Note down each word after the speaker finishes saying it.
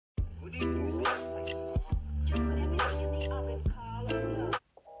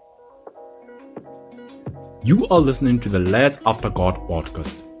You are listening to the Lads After God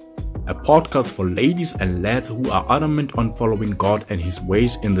podcast, a podcast for ladies and lads who are adamant on following God and His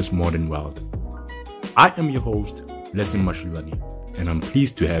ways in this modern world. I am your host, Blessing Mashulani, and I'm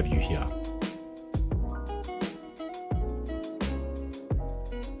pleased to have you here.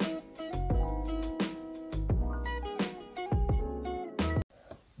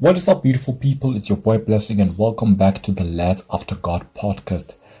 What is up, beautiful people? It's your boy Blessing, and welcome back to the Lads After God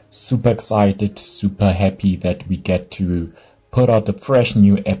podcast. Super excited, super happy that we get to put out a fresh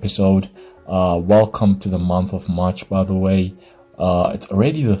new episode. Welcome to the month of March, by the way. It's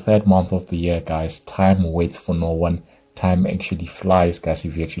already the third month of the year, guys. Time waits for no one. Time actually flies, guys,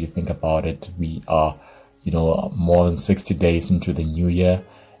 if you actually think about it. We are, more than 60 days into the new year.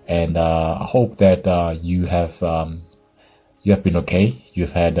 And I hope that you have been okay.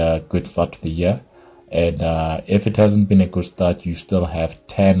 You've had a good start to the year. And if it hasn't been a good start, you still have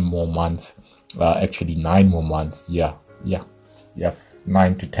 10 more months, actually 9 more months. Yeah. You have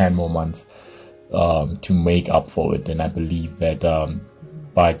 9 to 10 more months to make up for it. And I believe that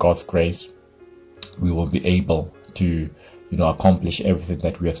by God's grace, we will be able to, accomplish everything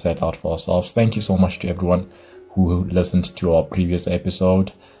that we have set out for ourselves. Thank you so much to everyone who listened to our previous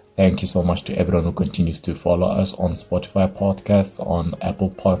episode. Thank you so much to everyone who continues to follow us on Spotify podcasts, on Apple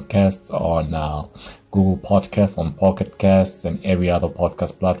podcasts, on Google podcasts, on Pocket Casts, and every other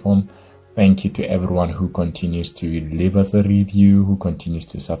podcast platform. Thank you to everyone who continues to leave us a review, who continues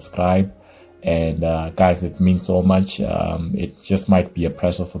to subscribe. And guys, it means so much. It just might be a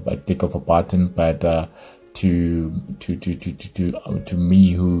press of a click of a button, but to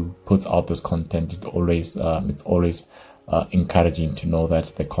me who puts out this content, it's always encouraging to know that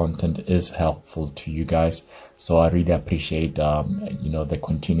the content is helpful to you guys. So I really appreciate the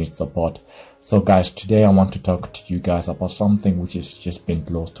continued support. So guys, today I want to talk to you guys about something which has just been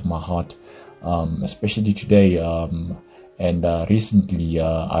close to my heart, especially today, and recently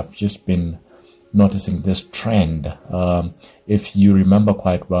I've just been noticing this trend. If you remember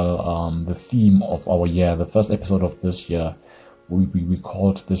quite well, the theme of our year, the first episode of this year, we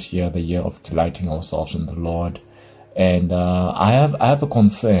called this year the year of delighting ourselves in the Lord. And I have a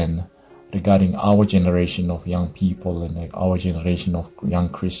concern regarding our generation of young people and our generation of young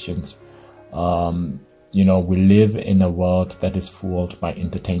Christians. We live in a world that is fueled by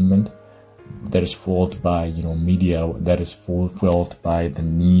entertainment, that is fueled by media, that is fueled by the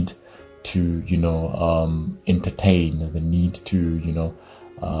need to entertain, the need to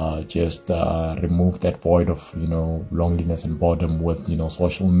just remove that void of loneliness and boredom with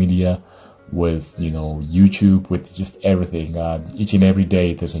social media, with YouTube, with just everything. Each and every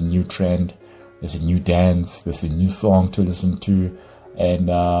day there's a new trend, there's a new dance, there's a new song to listen to. And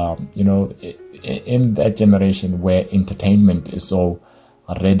in that generation where entertainment is so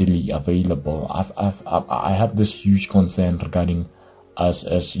readily available, I have this huge concern regarding us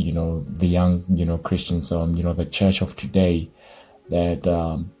as the young Christians, the church of today, that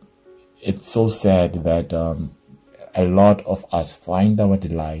it's so sad that a lot of us find our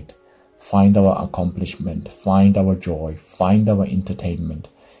delight, find our accomplishment, find our joy, find our entertainment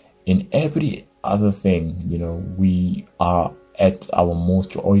in every other thing. We are at our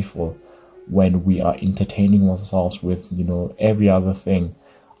most joyful when we are entertaining ourselves with every other thing,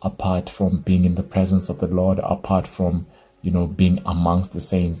 apart from being in the presence of the Lord, apart from being amongst the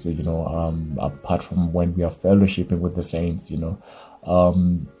saints, apart from when we are fellowshipping with the saints.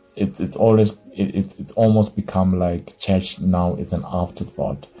 It's almost become like church now is an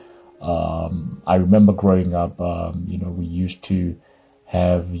afterthought. I remember growing up, we used to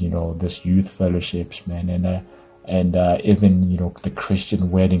have, this youth fellowships, man, and even, the Christian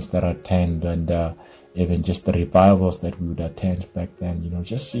weddings that I attend, and even just the revivals that we would attend back then,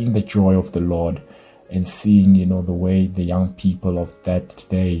 just seeing the joy of the Lord and seeing, the way the young people of that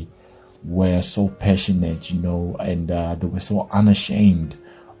day were so passionate, and they were so unashamed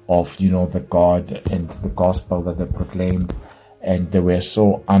of, the God and the gospel that they proclaimed. And they were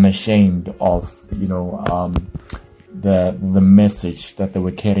so unashamed of, the message that they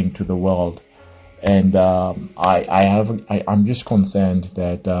were carrying to the world. And I'm just concerned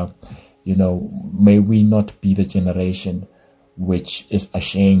that, may we not be the generation which is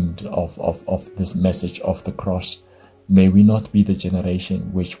ashamed of this message of the cross. May we not be the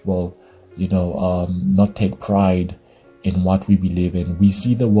generation which will, not take pride in what we believe in. We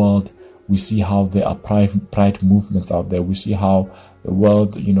see the world. We see how there are pride movements out there. We see how the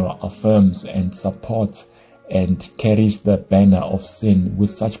world, affirms and supports and carries the banner of sin with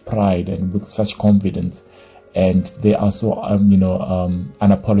such pride and with such confidence. And they are so,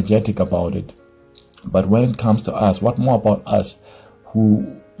 unapologetic about it. But when it comes to us, what more about us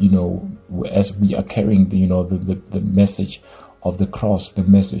who, as we are carrying the message of the cross, the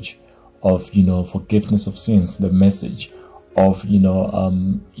message of forgiveness of sins, the message of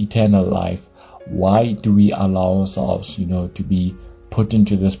eternal life, why do we allow ourselves to be put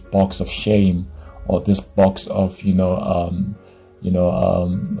into this box of shame, or this box of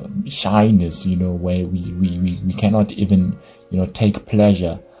shyness, where we cannot even take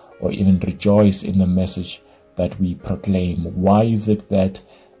pleasure or even rejoice in the message that we proclaim? Why is it that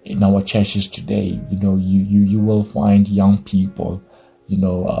in our churches today, you will find young people,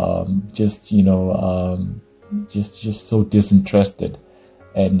 just so disinterested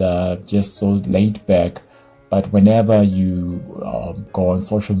and just so laid back? But whenever you go on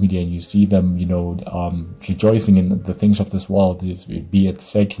social media and you see them, rejoicing in the things of this world, be it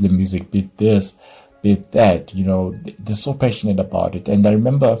secular music, be it this, be it that, they're so passionate about it. And I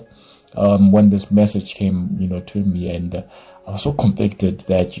remember when this message came, to me, and I was so convicted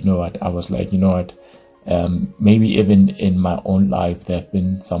that, I was like, maybe even in my own life, there have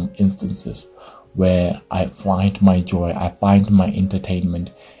been some instances where I find my joy, I find my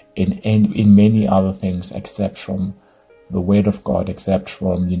entertainment in many other things except from the word of God, except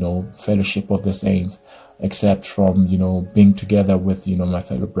from fellowship of the saints, except from being together with my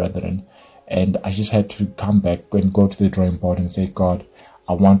fellow brethren. And I just had to come back and go to the drawing board and say, God,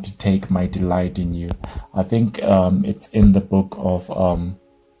 I want to take my delight in you. I think it's in the book of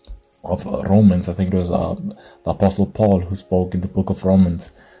Romans. I think it was the Apostle Paul who spoke in the book of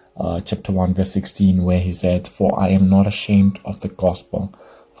Romans, chapter 1 verse 16, where he said, "For I am not ashamed of the gospel,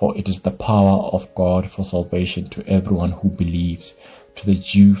 for it is the power of God for salvation to everyone who believes, to the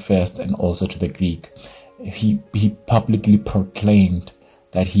Jew first and also to the Greek." He publicly proclaimed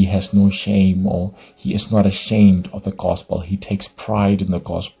that he has no shame, or he is not ashamed of the gospel. He takes pride in the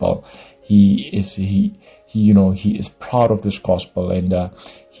gospel. He is proud of this gospel, and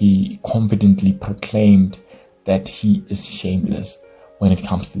he confidently proclaimed that he is shameless when it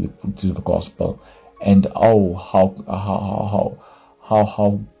comes to the gospel. And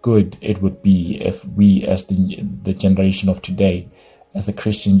how good it would be if we, as the generation of today, as the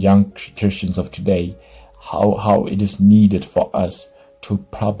young Christians of today, how it is needed for us to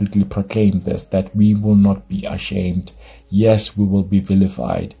publicly proclaim this, that we will not be ashamed. Yes, we will be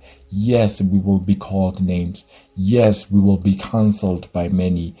vilified. Yes, we will be called names. Yes, we will be cancelled by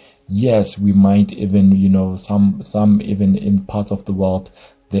many. Yes, we might even, some even in parts of the world,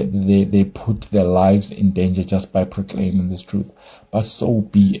 they put their lives in danger just by proclaiming this truth. But so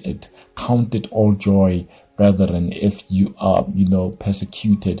be it. Count it all joy, brethren, if you are,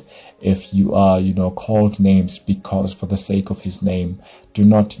 persecuted, if you are, called names, because for the sake of his name. Do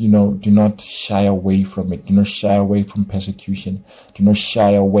not shy away from it. Do not shy away from persecution. Do not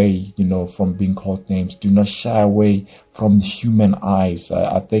shy away, from being called names. Do not shy away from human eyes.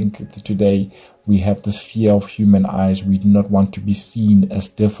 I think today we have this fear of human eyes. We do not want to be seen as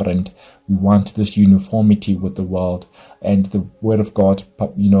different. We want this uniformity with the world. And the word of God,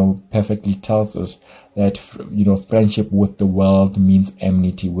 perfectly tells us that, friendship with the world means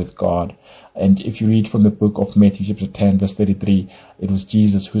enmity with God. And if you read from the book of Matthew chapter 10 verse 33, it was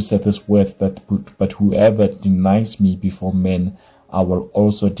Jesus who said this word, but whoever denies me before men, I will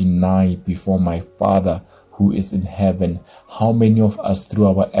also deny before my Father who is in heaven. How many of us through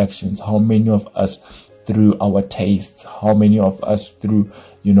our actions, how many of us through our tastes, how many of us through,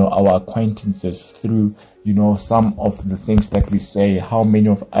 our acquaintances, through, some of the things that we say, how many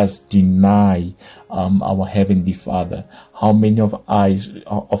of us deny our Heavenly Father? How many of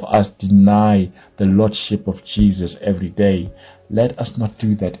us deny the Lordship of Jesus every day? Let us not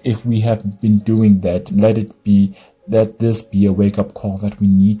do that. If we have been doing that, let this be a wake-up call that we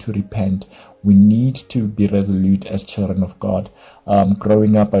need to repent. We need to be resolute as children of God.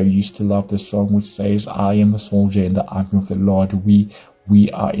 Growing up, I used to love the song which says, "I am a soldier in the army of the Lord." We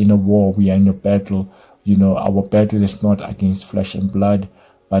are in a war. We are in a battle. Our battle is not against flesh and blood,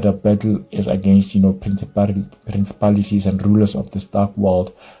 but our battle is against, principalities and rulers of this dark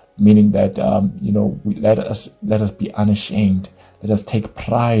world. Meaning that, let us be unashamed. Let us take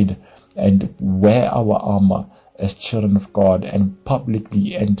pride and wear our armor as children of God, and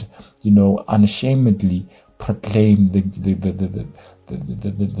publicly and unashamedly proclaim the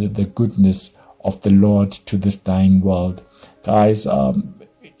goodness of the Lord to this dying world. Guys,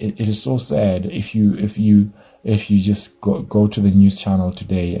 it is so sad if you if you just go to the news channel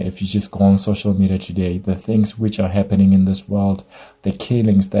today, if you just go on social media today, the things which are happening in this world, the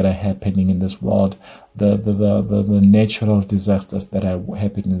killings that are happening in this world, the natural disasters that are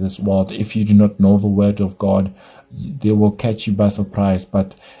happening in this world, if you do not know the word of God, they will catch you by surprise.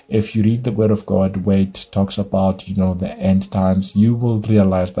 But if you read the word of God where it talks about, the end times, you will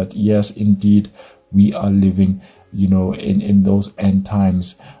realize that yes, indeed, we are living, in those end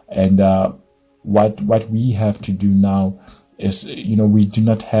times. And what we have to do now is, we do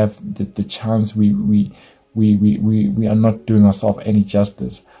not have the chance. We are not doing ourselves any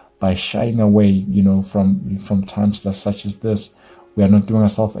justice by shying away, from times such as this. We are not doing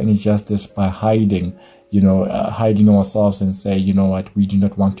ourselves any justice by hiding, hiding ourselves and say, what, we do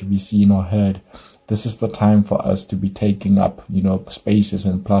not want to be seen or heard. This is the time for us to be taking up, spaces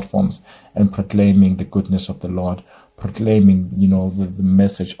and platforms and proclaiming the goodness of the Lord, proclaiming, the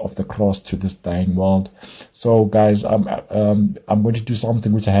message of the cross to this dying world. So, guys, I'm going to do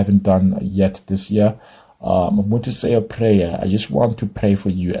something which I haven't done yet this year. I'm going to say a prayer. I just want to pray for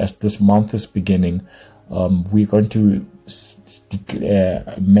you as this month is beginning. We're going to declare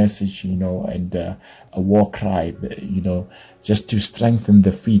a message, and a war cry, just to strengthen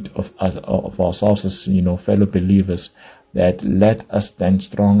the feet of ourselves as, fellow believers, that let us stand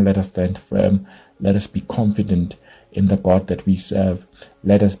strong, let us stand firm, let us be confident in the God that we serve.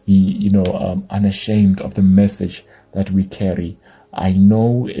 Let us be, unashamed of the message that we carry. I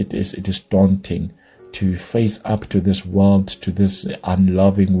know it is daunting to face up to this world, to this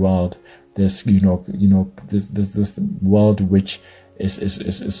unloving world, this this world which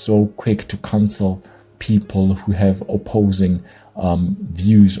is so quick to cancel people who have opposing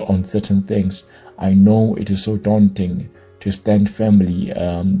views on certain things. I know it is so daunting to stand firmly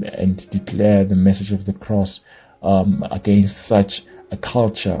and declare the message of the cross against such a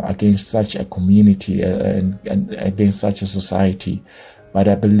culture, against such a community, and against such a society. But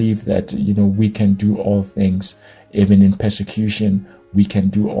I believe that, we can do all things, even in persecution. We can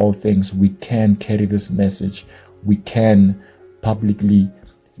do all things. We can carry this message. We can publicly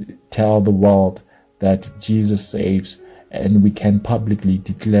tell the world that Jesus saves, and we can publicly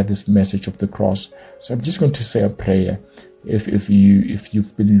declare this message of the cross. So I'm just going to say a prayer. If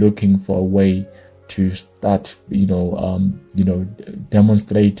you've been looking for a way to start,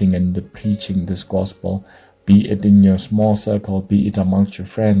 demonstrating and preaching this gospel, be it in your small circle, be it amongst your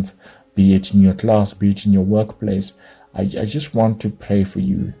friends, be it in your class, be it in your workplace, I just want to pray for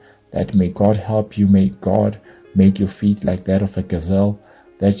you that may God help you, may God make your feet like that of a gazelle,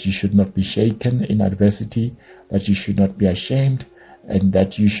 that you should not be shaken in adversity, that you should not be ashamed, and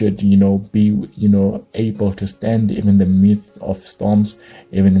that you should, be, able to stand even in the midst of storms,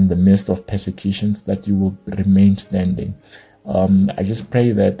 even in the midst of persecutions, that you will remain standing. I just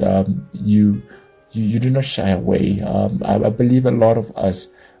pray that you do not shy away. I believe a lot of us,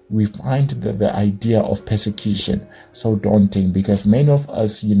 we find the idea of persecution so daunting, because many of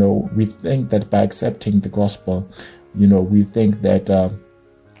us, we think that by accepting the gospel, we think that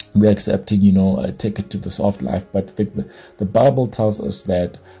we're accepting, a ticket to the soft life. But the Bible tells us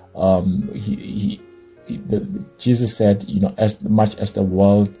that Jesus said, as much as the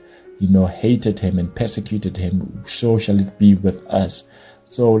world, hated him and persecuted him, so shall it be with us.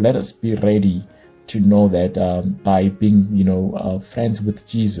 So let us be ready to know that by being, friends with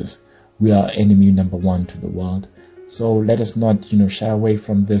Jesus, we are enemy number one to the world. So let us not, shy away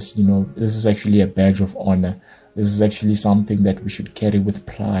from this. This is actually a badge of honor. This is actually something that we should carry with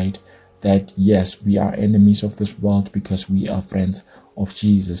pride, that yes, we are enemies of this world because we are friends of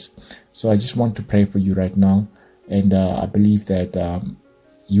Jesus. So I just want to pray for you right now. And I believe that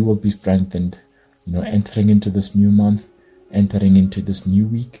you will be strengthened, entering into this new month, entering into this new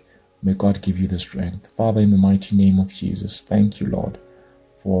week. May God give you the strength. Father, in the mighty name of Jesus, thank you, Lord,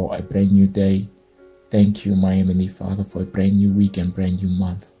 for a brand new day. Thank you, my Heavenly Father, for a brand new week and brand new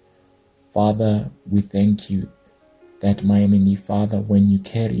month. Father, we thank you that, my Heavenly Father, when you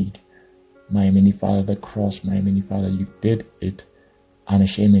carried, my Heavenly Father, the cross, my Heavenly Father, you did it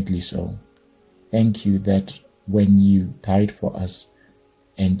unashamedly so. Thank you that when you died for us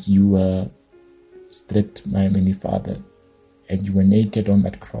and you were stripped, my Heavenly Father, and you were naked on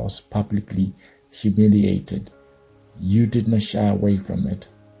that cross, publicly humiliated, you did not shy away from it.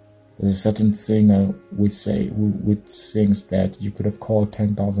 There's a certain singer which sings that you could have called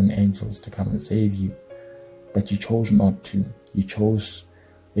 10,000 angels to come and save you, but you chose not to. You chose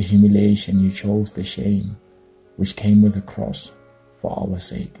the humiliation, you chose the shame which came with the cross for our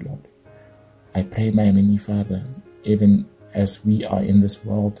sake, Lord. I pray, my Heavenly Father, even as we are in this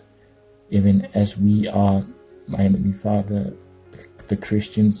world, even as we are, my Heavenly Father, the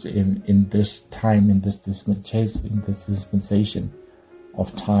Christians in this time, in this dispensation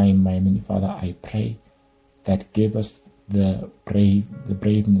of time, my Heavenly Father, I pray that give us the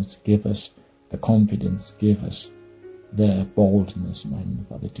braveness, give us the confidence, give us the boldness, my Heavenly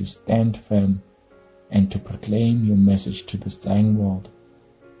Father, to stand firm and to proclaim your message to this dying world.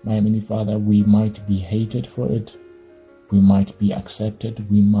 My Heavenly Father, we might be hated for it, we might be accepted,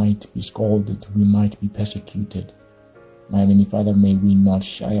 we might be scolded, we might be persecuted. My Heavenly Father, may we not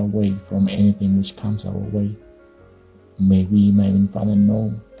shy away from anything which comes our way. May we, my Heavenly Father,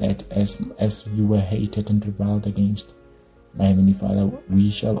 know that as you were hated and reviled against, my Heavenly Father, we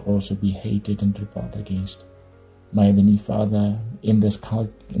shall also be hated and reviled against. My Heavenly Father, in this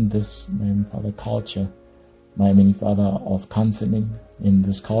my Heavenly Father, culture, my Heavenly Father, of cancelling, in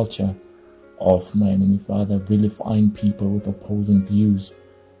this culture of, my Heavenly Father, vilifying people with opposing views,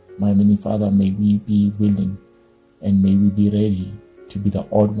 my Heavenly Father, may we be willing and may we be ready to be the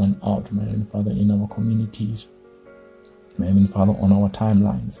odd one out, my Heavenly Father, in our communities, my Heavenly Father, on our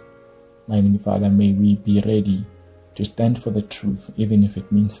timelines. My Heavenly Father, may we be ready to stand for the truth, even if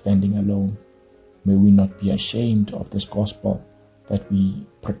it means standing alone. May we not be ashamed of this gospel that we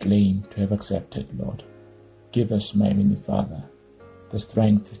proclaim to have accepted, Lord. Give us, my Heavenly Father, the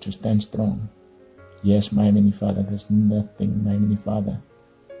strength to stand strong. Yes, my Heavenly Father, there's nothing, my Heavenly Father,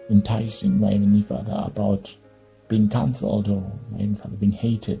 enticing, my Heavenly Father, about being cancelled or, my Heavenly Father, being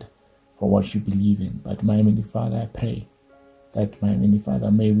hated for what you believe in. But, my Heavenly Father, I pray that, my Heavenly Father,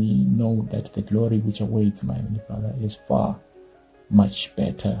 may we know that the glory which awaits, my Heavenly Father, is far much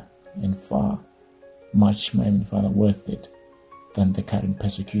better and far much, my Heavenly Father, worth it than the current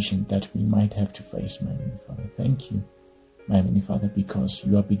persecution that we might have to face, my Heavenly Father. Thank you, my Heavenly Father, because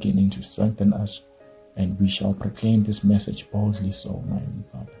you are beginning to strengthen us, and we shall proclaim this message boldly so, my Heavenly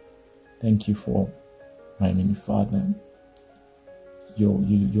Father. Thank you for, my Heavenly Father,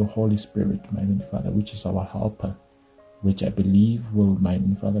 your Holy Spirit, my Heavenly Father, which is our helper, which I believe will, my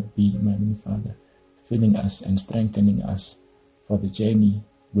Heavenly Father, be, my Heavenly Father, filling us and strengthening us for the journey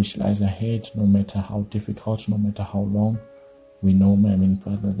which lies ahead, no matter how difficult, no matter how long. We know, my Heavenly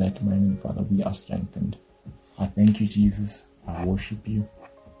Father, that, my Heavenly Father, we are strengthened. I thank you, Jesus. I worship you.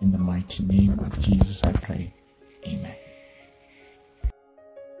 In the mighty name of Jesus, I pray. Amen.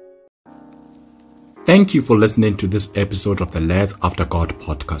 Thank you for listening to this episode of the Lads After God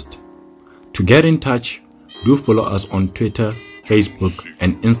podcast. To get in touch, do follow us on Twitter, Facebook,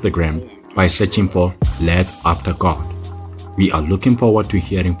 and Instagram by searching for Lads After God. We are looking forward to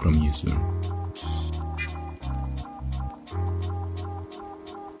hearing from you soon.